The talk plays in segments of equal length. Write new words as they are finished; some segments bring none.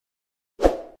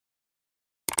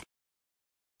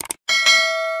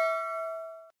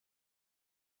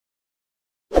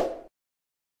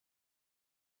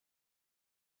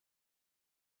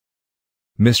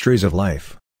Mysteries of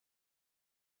life.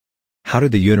 How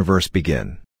did the universe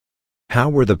begin? How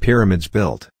were the pyramids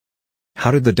built? How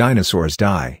did the dinosaurs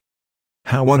die?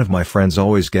 How one of my friends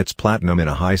always gets platinum in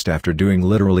a heist after doing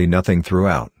literally nothing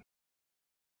throughout.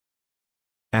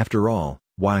 After all,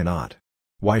 why not?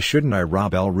 Why shouldn't I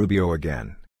rob El Rubio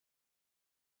again?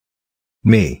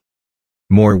 Me.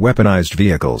 More weaponized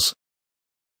vehicles.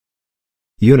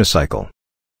 Unicycle.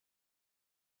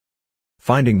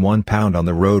 Finding £1 on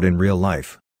the road in real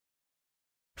life.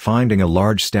 Finding a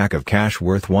large stack of cash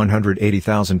worth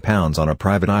 £180,000 on a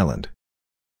private island.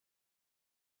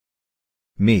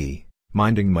 Me,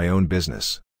 minding my own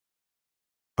business.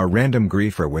 A random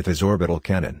griefer with his orbital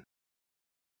cannon.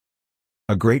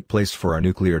 A great place for a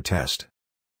nuclear test.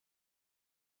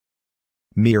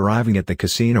 Me arriving at the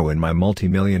casino in my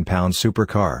multi-million-pound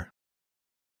supercar.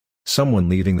 Someone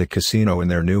leaving the casino in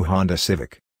their new Honda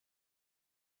Civic.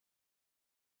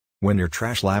 When your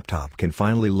trash laptop can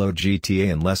finally load GTA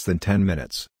in less than 10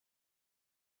 minutes.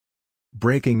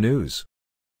 Breaking news.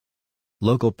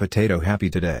 Local potato happy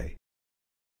today.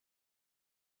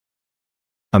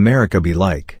 America be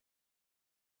like.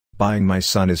 Buying my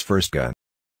son his first gun.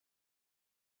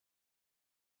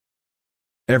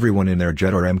 Everyone in their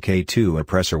jet or Mk2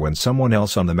 oppressor when someone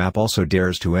else on the map also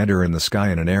dares to enter in the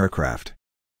sky in an aircraft.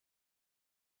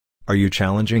 Are you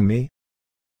challenging me?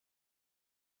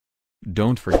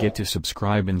 Don't forget to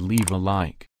subscribe and leave a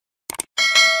like.